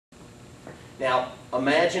Now,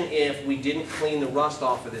 imagine if we didn't clean the rust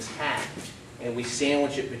off of this hat and we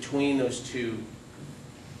sandwich it between those two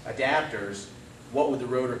adapters, what would the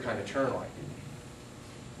rotor kind of turn like?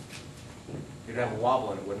 You'd have a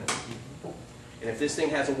wobble in it, wouldn't it? And if this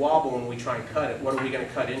thing has a wobble when we try and cut it, what are we going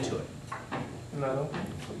to cut into it? No.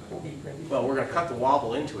 Well, we're going to cut the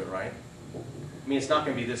wobble into it, right? I mean, it's not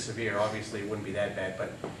going to be this severe. Obviously, it wouldn't be that bad,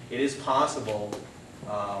 but it is possible.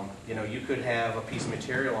 You know, you could have a piece of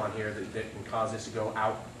material on here that can cause this to go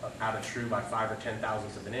out of true by 5 or 10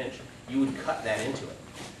 thousandths of an inch. You would cut that into it.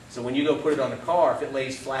 So when you go put it on the car, if it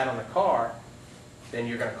lays flat on the car, then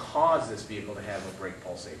you're going to cause this vehicle to have a brake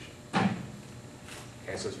pulsation.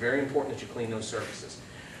 Okay, so it's very important that you clean those surfaces.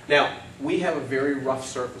 Now, we have a very rough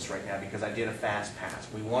surface right now because I did a fast pass.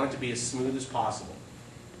 We want it to be as smooth as possible.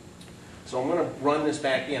 So I'm going to run this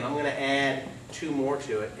back in. I'm going to add 2 more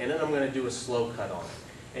to it, and then I'm going to do a slow cut on it.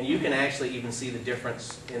 And you can actually even see the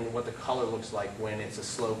difference in what the color looks like when it's a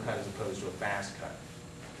slow cut as opposed to a fast cut.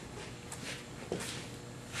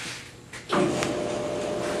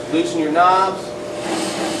 Loosen your knobs.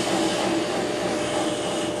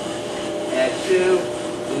 Add 2.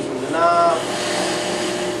 Loosen the knob.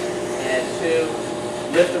 Add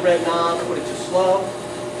 2. Lift the red knob. Put it to slow.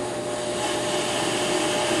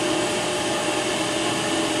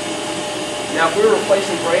 Now, if we were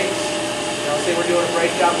replacing brakes, say we're doing a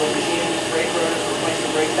brake job, we're machining these brake rotors,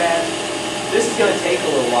 replacing brake pads, this is going to take a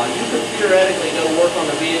little while. You could theoretically go work on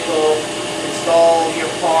the vehicle, install your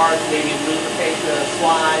parts, maybe lubricate the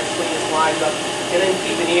slides, clean the slides up, and then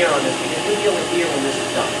keep an ear on this because you'll be able to hear when this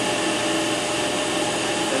is done.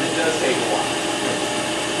 And it does take a while.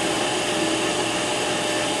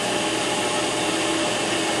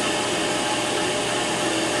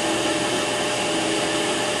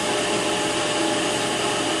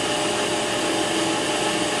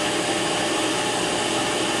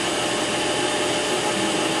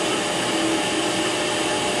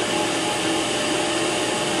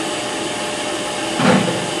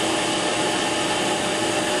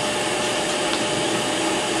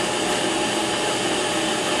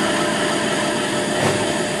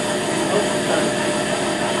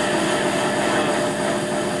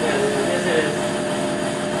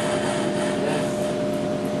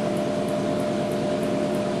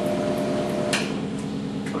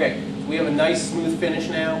 Okay, we have a nice smooth finish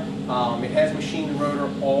now. It has machined rotor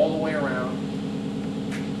all the way around.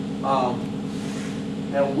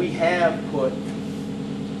 Now we have put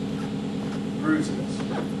grooves in this.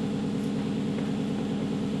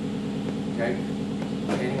 Okay,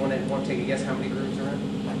 anyone want to take a guess how many grooves are in?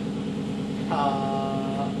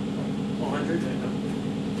 100.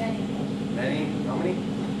 Many? How many?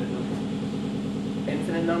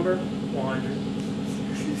 Infinite number? 100.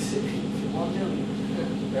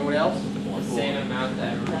 Anyone else? The same amount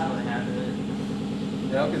that originally had in it.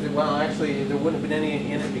 No, because well, actually, there wouldn't have been any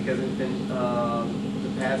in it because it's been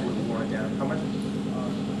the pads would have worn it down. How much?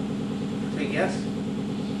 Take a guess.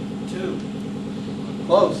 2.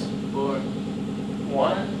 Close. 4.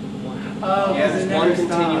 1. Oh, yeah, there's one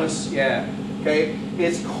continuous. Yeah. Okay.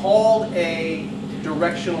 It's called a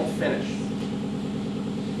directional finish.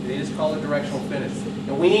 It is called a directional finish.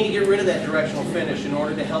 And we need to get rid of that directional finish in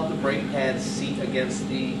order to help the brake pads seat against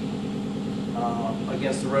the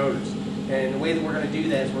rotors. And the way that we're going to do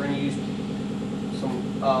that is we're going to use some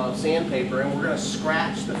sandpaper and we're going to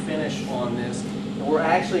scratch the finish on this. And we're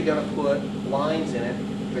actually going to put lines in it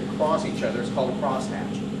that cross each other. It's called a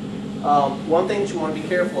crosshatch. One thing that you want to be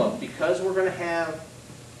careful of, because we're going to have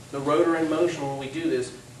the rotor in motion when we do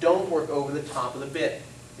this, don't work over the top of the bit.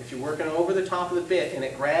 If you're working over the top of the bit and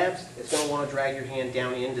it grabs, it's going to want to drag your hand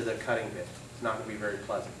down into the cutting bit. It's not going to be very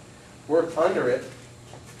pleasant. Work under it,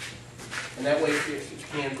 and that way if your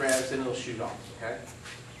hand grabs, then it'll shoot off. Okay?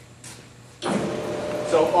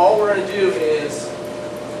 So all we're going to do is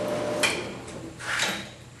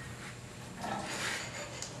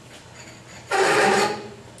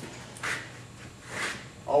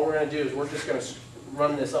we're just going to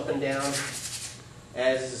run this up and down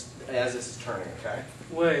as this is turning, okay?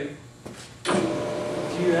 Wait. Do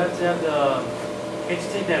you have to have the... Can't you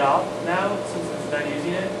take that off now since it's not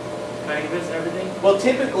using it? Cutting bits and everything? Well,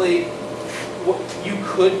 typically, you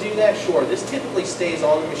could do that, sure. This typically stays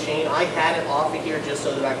on the machine. I had it off of here just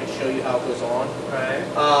so that I could show you how it goes on. Right.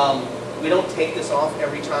 We don't take this off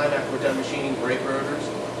every time after we're done machining brake rotors.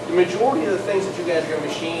 The majority of the things that you guys are going to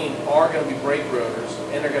machine are going to be brake rotors,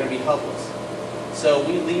 and they're going to be hubless. So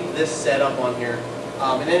we leave this set up on here.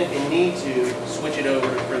 And then if you need to, switch it over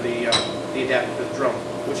for the adapter for the drum,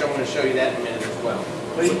 which I'm going to show you that in a minute as well.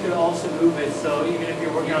 But you can also move it, so even if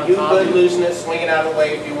you're working on you top... You could loosen it, swing it out of the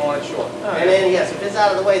way if you want, sure. Oh, and then, yes, if it's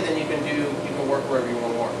out of the way, then you can work wherever you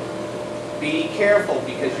want to work. Be careful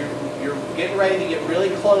because you're getting ready to get really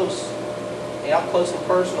close, up close and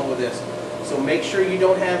personal with this. So make sure you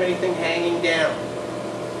don't have anything hanging down.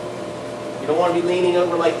 You don't want to be leaning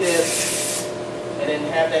over like this and then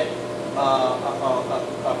have that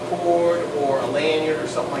a cord or a lanyard or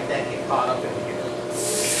something like that get caught up in here.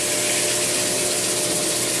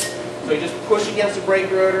 So you just push against the brake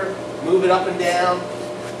rotor, move it up and down.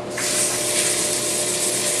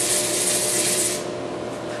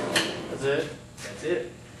 That's it? That's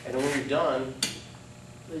it. And then when you're done,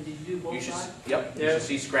 Did you do both you should, sides? yep, you Yeah. should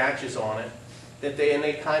see scratches on it. And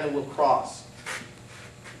they kind of will cross.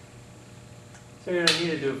 So you don't need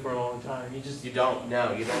to do it for a long time. You just You don't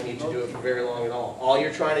need to do it for very long at all. All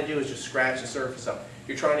you're trying to do is just scratch the surface up.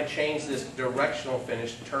 You're trying to change this directional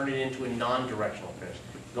finish, turn it into a non-directional finish,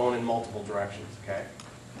 going in multiple directions, okay?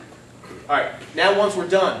 All right, now once we're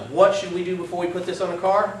done, what should we do before we put this on the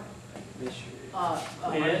car?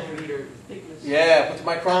 Clean it. Thickness. Yeah, put the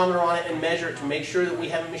micrometer on it and measure it to make sure that we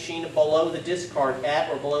have a machine below the discard, at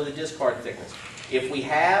or below the discard thickness. If we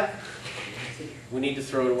have, we need to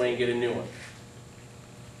throw it away and get a new one.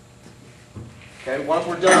 Okay, once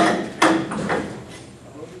we're done,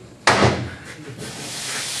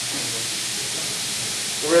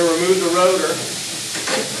 we're going to remove the rotor.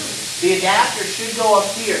 The adapter should go up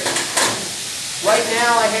here. Right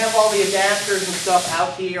now I have all the adapters and stuff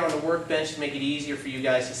out here on the workbench to make it easier for you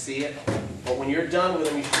guys to see it. But when you're done with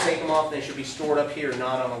them, you should take them off. They should be stored up here,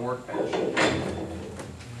 not on the workbench.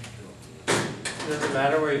 does it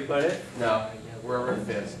matter where you put it? No, wherever it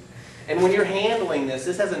fits. And when you're handling this,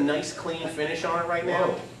 this has a nice clean finish on it right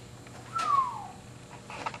now.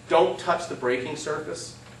 Don't touch the braking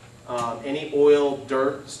surface. Any oil,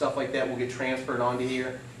 dirt, stuff like that will get transferred onto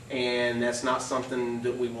here. And that's not something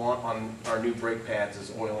that we want on our new brake pads,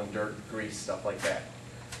 is oil and dirt, grease, stuff like that.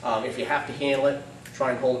 If you have to handle it,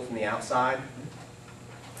 try and hold it from the outside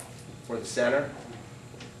or the center.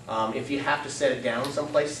 If you have to set it down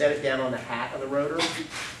someplace, set it down on the hat of the rotor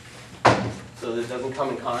so that it doesn't come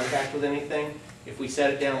in contact with anything. If we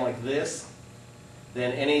set it down like this,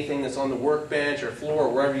 then anything that's on the workbench or floor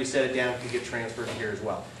or wherever you set it down can get transferred to here as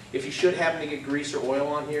well. If you should happen to get grease or oil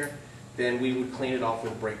on here, then we would clean it off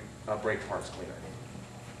with brake parts cleaner.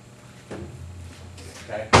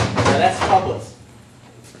 Okay? Now that's tubeless.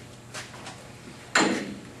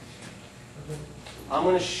 I'm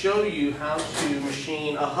going to show you how to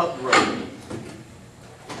machine a hub rotor.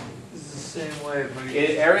 This is the same way, but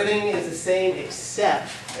Everything is the same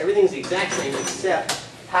except, everything's the exact same except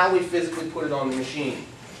how we physically put it on the machine.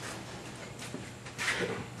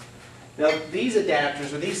 Now these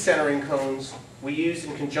adapters, or these centering cones, we use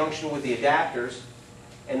in conjunction with the adapters,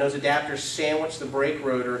 and those adapters sandwich the brake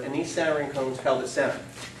rotor, and these centering cones held at center.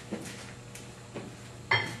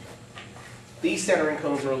 These centering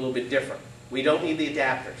cones are a little bit different. We don't need the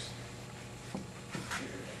adapters.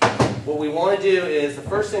 What we want to do is, the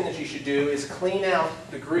first thing that you should do is clean out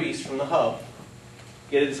the grease from the hub.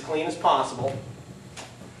 Get it as clean as possible,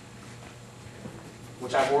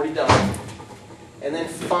 which I've already done. And then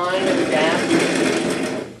find an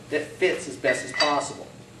adapter that fits as best as possible.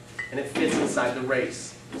 And it fits inside the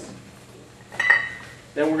race.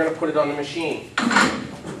 Then we're going to put it on the machine.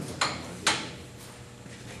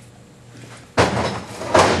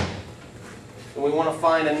 And we want to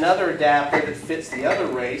find another adapter that fits the other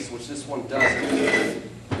race, which this one doesn't.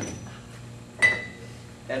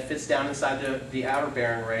 That fits down inside the outer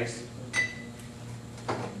bearing race.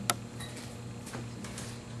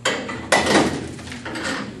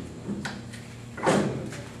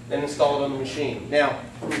 Then install it on the machine. Now,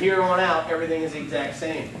 from here on out, everything is the exact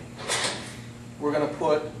same. We're going to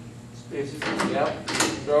put, spacers. yep,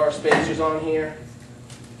 throw our spacers on here.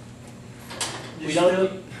 You We still,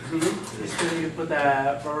 don't. you still need to put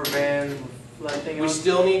that rubber band flat thing on? We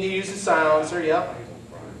still need to use the silencer, yep.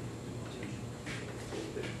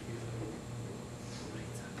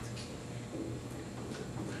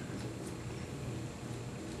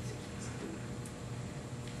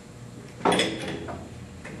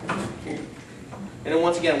 And then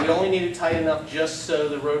once again, we only need it tight enough just so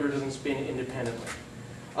the rotor doesn't spin independently.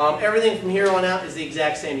 Everything from here on out is the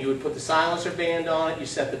exact same. You would put the silencer band on it, you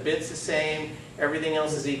set the bits the same, everything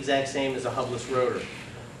else is the exact same as a hubless rotor.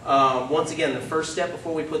 Once again, the first step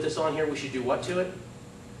before we put this on here, we should do what to it?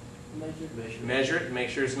 Measure it, make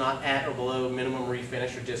sure it's not at or below minimum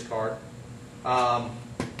refinish or discard.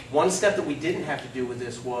 One step that we didn't have to do with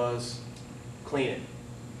this was clean it.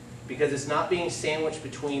 Because it's not being sandwiched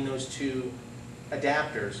between those two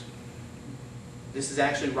adapters. This is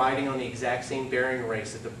actually riding on the exact same bearing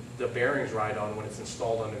race that the bearings ride on when it's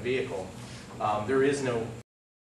installed on the vehicle. There is no